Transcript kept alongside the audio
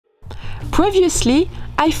Previously,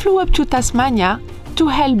 I flew up to Tasmania to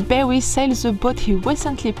help Barry sail the boat he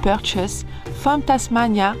recently purchased from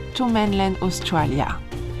Tasmania to mainland Australia.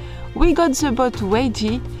 We got the boat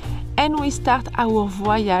ready and we start our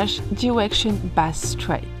voyage direction Bass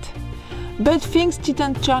Strait. But things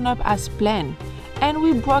didn't turn up as planned and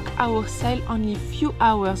we broke our sail only a few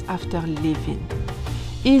hours after leaving.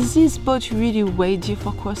 Is this boat really ready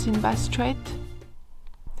for crossing Bass Strait?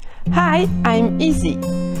 Hi, I'm Izzy.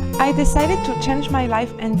 I decided to change my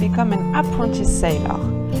life and become an apprentice sailor,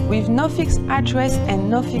 with no fixed address and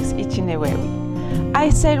no fixed itinerary.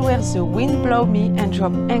 I sail where the wind blows me and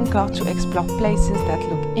drop anchor to explore places that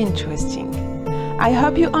look interesting. I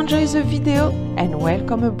hope you enjoy the video and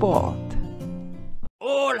welcome aboard.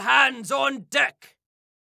 All hands on deck!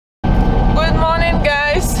 Good morning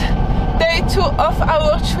guys! Day 2 of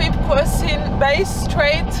our trip crossing Bass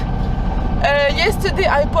Strait. Yesterday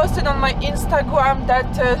I posted on my Instagram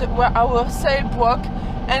that where our sail broke,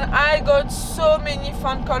 and I got so many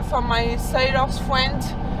phone calls from my sailors friends,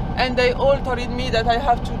 and they all told me that I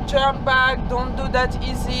have to turn back, don't do that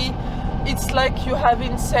easy. It's like you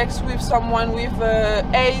having sex with someone with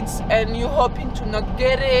AIDS and you hoping to not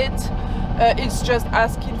get it. It's just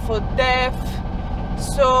asking for death.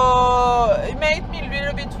 So it made me a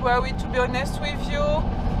little bit worried, to be honest with you.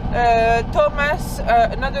 Thomas,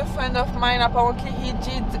 another friend of mine, apparently he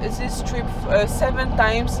did this trip 7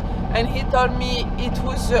 times, and he told me it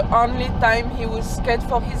was the only time he was scared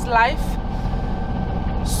for his life.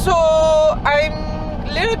 So I'm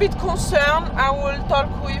a little bit concerned. I will talk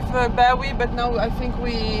with Barry, but now I think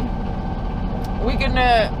we're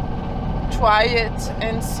gonna try it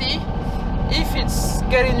and see. If it's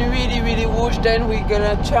getting really whoosh, then we're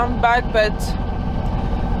gonna turn back, but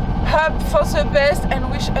hope for the best and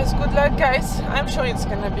wish us good luck, guys. I'm sure it's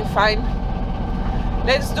gonna be fine.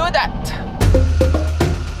 Let's do that.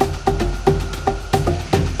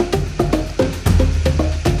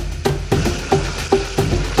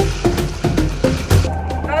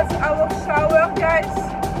 That's our shower, guys.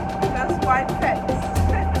 That's white face.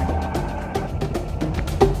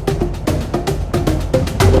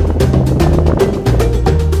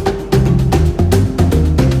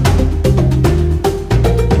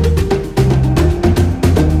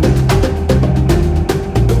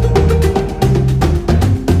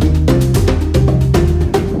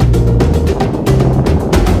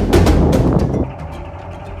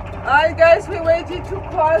 To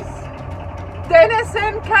cross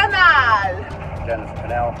Denison Canal. Denison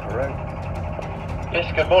Canal, Kuro.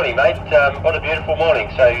 Yes, good morning, mate. What a beautiful morning.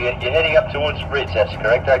 So you're heading up towards the bridge, that's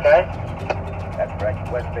correct, okay? That's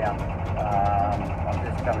correct, westbound. I'm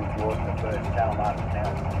just coming towards the first channel marker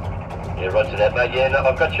now. Yeah, roger that, mate. Yeah, no,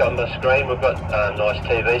 I've got you on the screen. We've got nice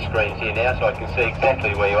TV screens here now, so I can see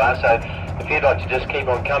exactly where you are. So if you'd like to just keep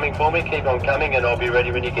on coming for me, keep on coming, and I'll be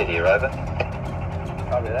ready when you get here, over.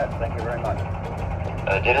 Copy that, thank you very much.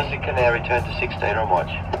 Denison Canal, return to 16 on watch.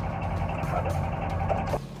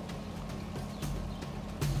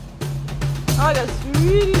 Oh, that's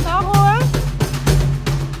really narrow, eh?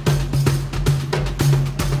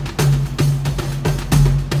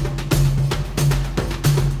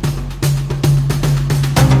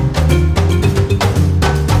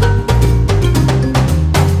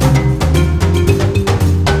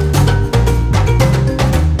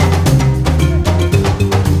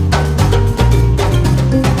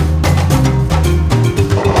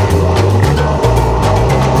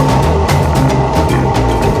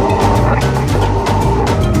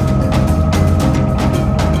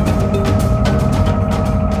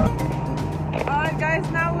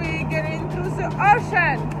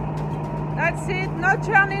 That's it, no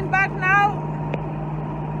turning back now.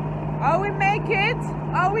 Or we make it,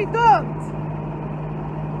 or we don't.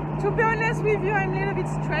 To be honest with you, I'm a little bit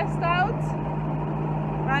stressed out.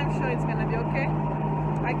 I'm sure it's gonna be okay.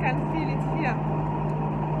 I can feel it here.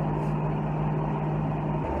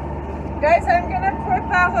 Guys, I'm gonna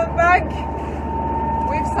prepare a bag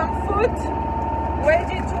with some food,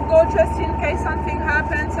 ready to go just in case something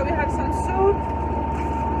happens. So we have some soup,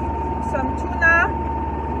 some tuna.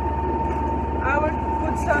 I will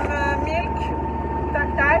put some milk,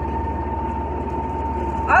 tac.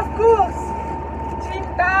 Of course, Jim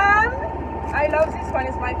Tam. I love this one,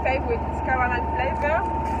 it's my favorite, it's caramel flavor.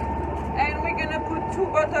 And we're gonna put 2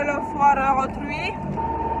 bottles of water or 3.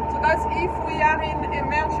 So that's if we are in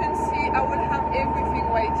emergency, I will have everything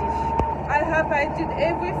ready. I hope I did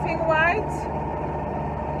everything right.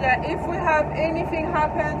 Yeah, if we have anything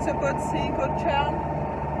happen, the boat sink or churn,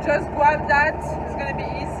 just grab that, it's gonna be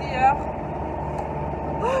easier.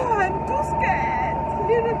 Oh, I'm too scared, a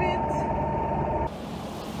little bit.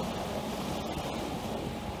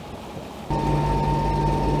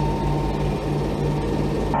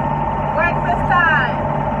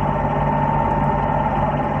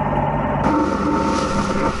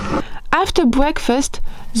 After breakfast,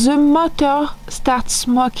 the motor starts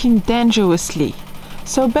smoking dangerously.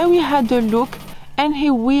 So Barry had a look and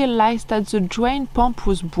he realized that the drain pump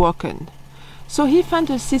was broken. So he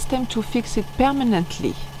found a system to fix it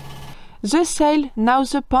permanently. The sail, now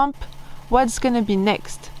the pump, what's gonna be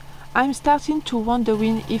next? I'm starting to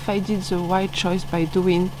wondering if I did the right choice by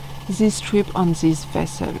doing this trip on this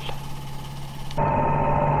vessel.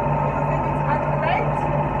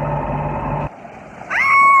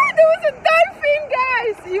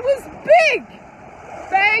 He was big!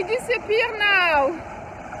 They disappear now!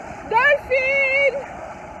 Dolphin!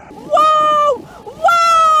 Wow!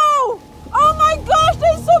 Wow! Oh my gosh,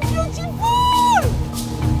 they're so beautiful!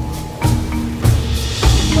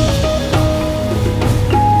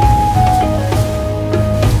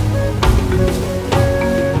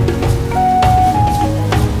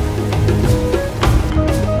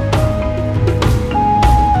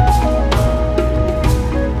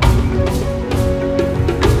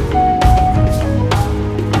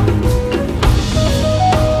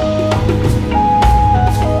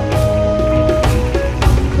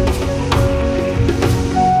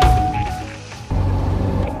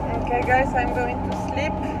 I'm going to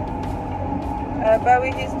sleep. Barry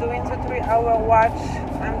is doing the 3-hour watch.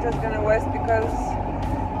 I'm just gonna rest because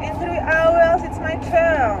in 3 hours it's my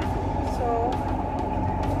turn. So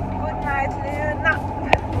good night, little nap.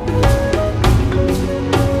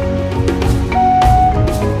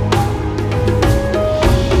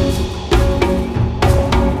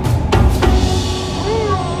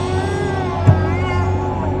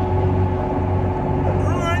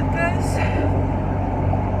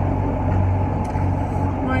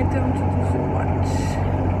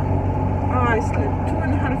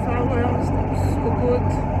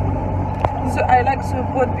 I like the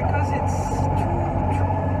boat because it's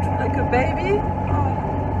like a baby. Oh,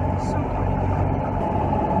 so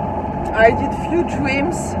I did few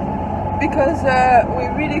dreams because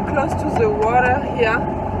we're really close to the water here.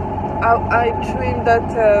 I dreamed that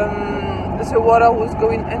the water was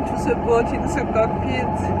going into the boat in the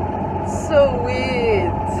cockpit. So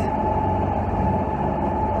weird.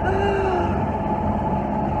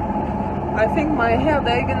 I think my hair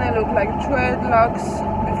they're gonna look like dreadlocks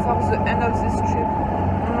before the end of this trip.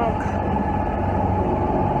 Look.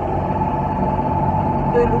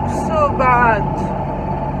 They look so bad.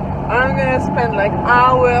 I'm gonna spend like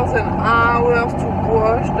hours and hours to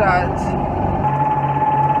wash that.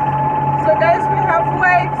 So guys, we have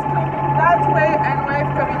waves coming that way and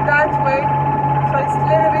waves coming that way. So it's a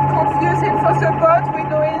little bit confusing for the boat. We're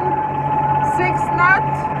doing 6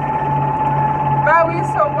 knots. But we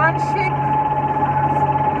saw one ship,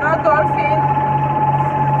 no dolphin.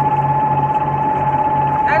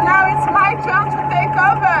 And now it's my turn to take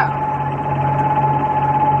over.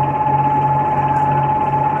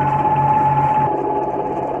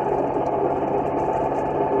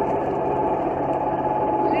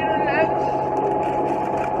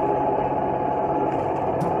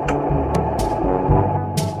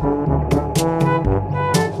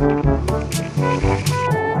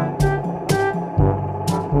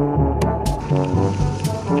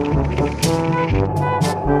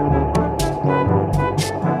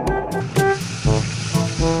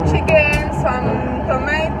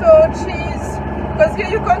 Because here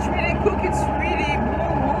you can't really cook, it's really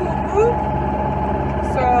boo.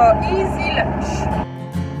 So easy lunch.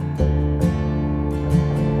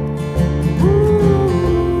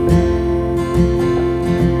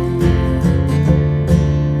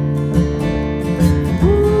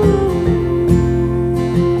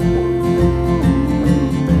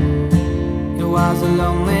 It was a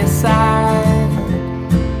lonely sight.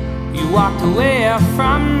 You walked away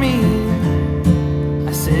from me.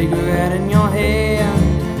 Cigarette in your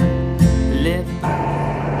hand, lit.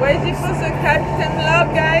 Waiting for the captain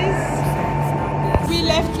log, guys. We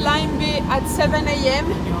left Lime Bay at 7 AM.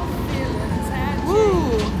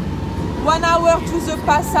 Woo! 1 hour to the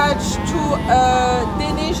passage to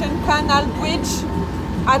Denison Canal Bridge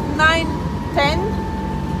at 9:10.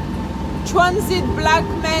 Transit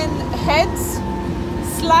Blackman Heads.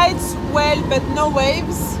 Slides well but no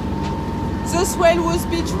waves. The swell was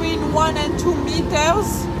between 1 and 2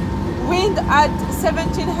 meters, wind at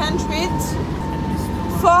 1700,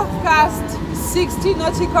 forecast 60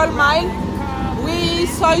 nautical miles. We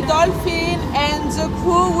saw a dolphin and the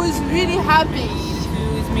crew was really happy.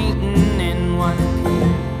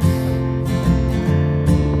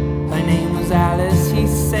 Her name was Alice, he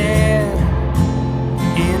said,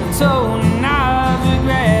 in a tone of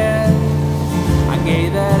regret. I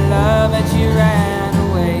gave her love and she ran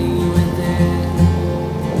away.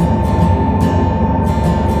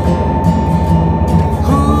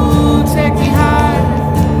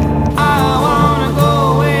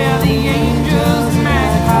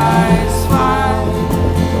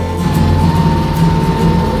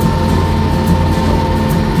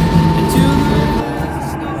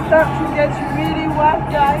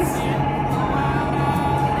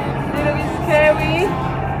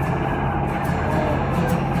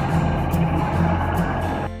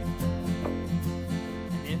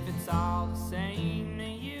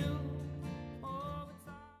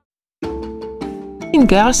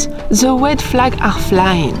 morning, girls, the red flags are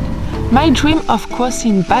flying. My dream of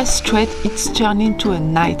crossing Bass Strait is turning to a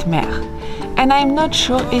nightmare. And I'm not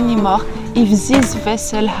sure anymore if this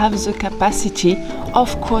vessel has the capacity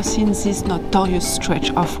of crossing this notorious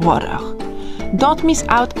stretch of water. Don't miss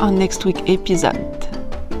out on next week's episode.